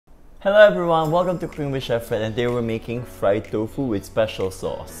Hello everyone, welcome to Cooking with Chef Fred, and today we're making fried tofu with special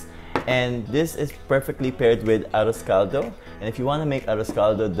sauce. And this is perfectly paired with Arroz Caldo. And if you want to make Arroz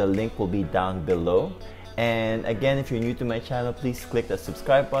Caldo, the link will be down below. And again, if you're new to my channel, please click the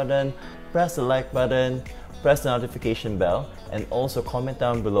subscribe button, press the like button, press the notification bell, and also comment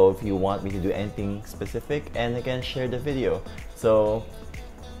down below if you want me to do anything specific, and again, share the video. So,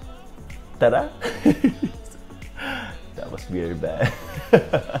 ta-da! That was very bad.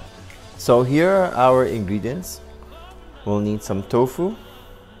 So here are our ingredients. We'll need some tofu,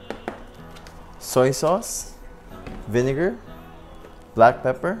 soy sauce, vinegar, black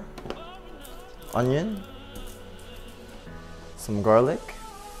pepper, onion, some garlic,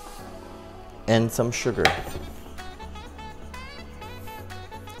 and some sugar.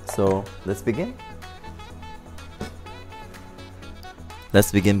 So let's begin.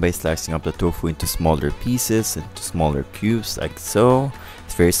 Let's begin by slicing up the tofu into smaller pieces, into smaller cubes like so.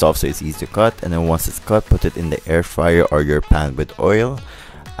 It's very soft, so it's easy to cut. And then once it's cut, put it in the air fryer or your pan with oil,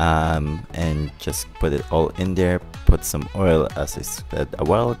 and just put it all in there. Put some oil, as I said a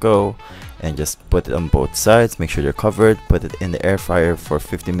while ago, and just put it on both sides. Make sure they're covered. Put it in the air fryer for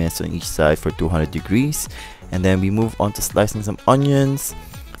 50 minutes on each side for 200 degrees. And then we move on to slicing some onions,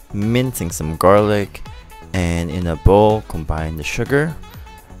 mincing some garlic, and in a bowl combine the sugar,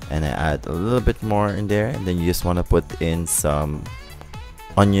 and I add a little bit more in there. And then you just want to put in some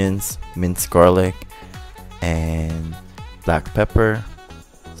onions, minced garlic, and black pepper,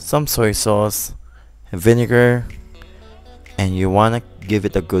 some soy sauce, vinegar, and you want to give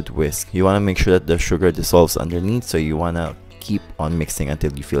it a good whisk. You want to make sure that the sugar dissolves underneath, so you want to keep on mixing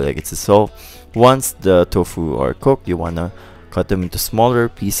until you feel like it's dissolved. Once the tofu are cooked, you want to cut them into smaller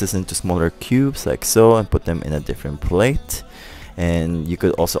pieces, into smaller cubes like so, and put them in a different plate. And you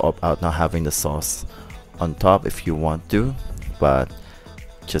could also opt out not having the sauce on top if you want to, but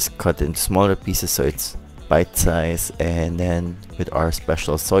just cut it into smaller pieces so it's bite size. And then with our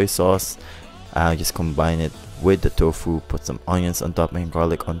special soy sauce, just combine it with the tofu, put some onions on top and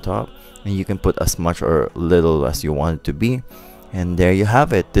garlic on top, and you can put as much or little as you want it to be. And there you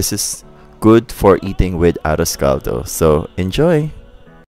have it. This is good for eating with Arroz Caldo. So enjoy!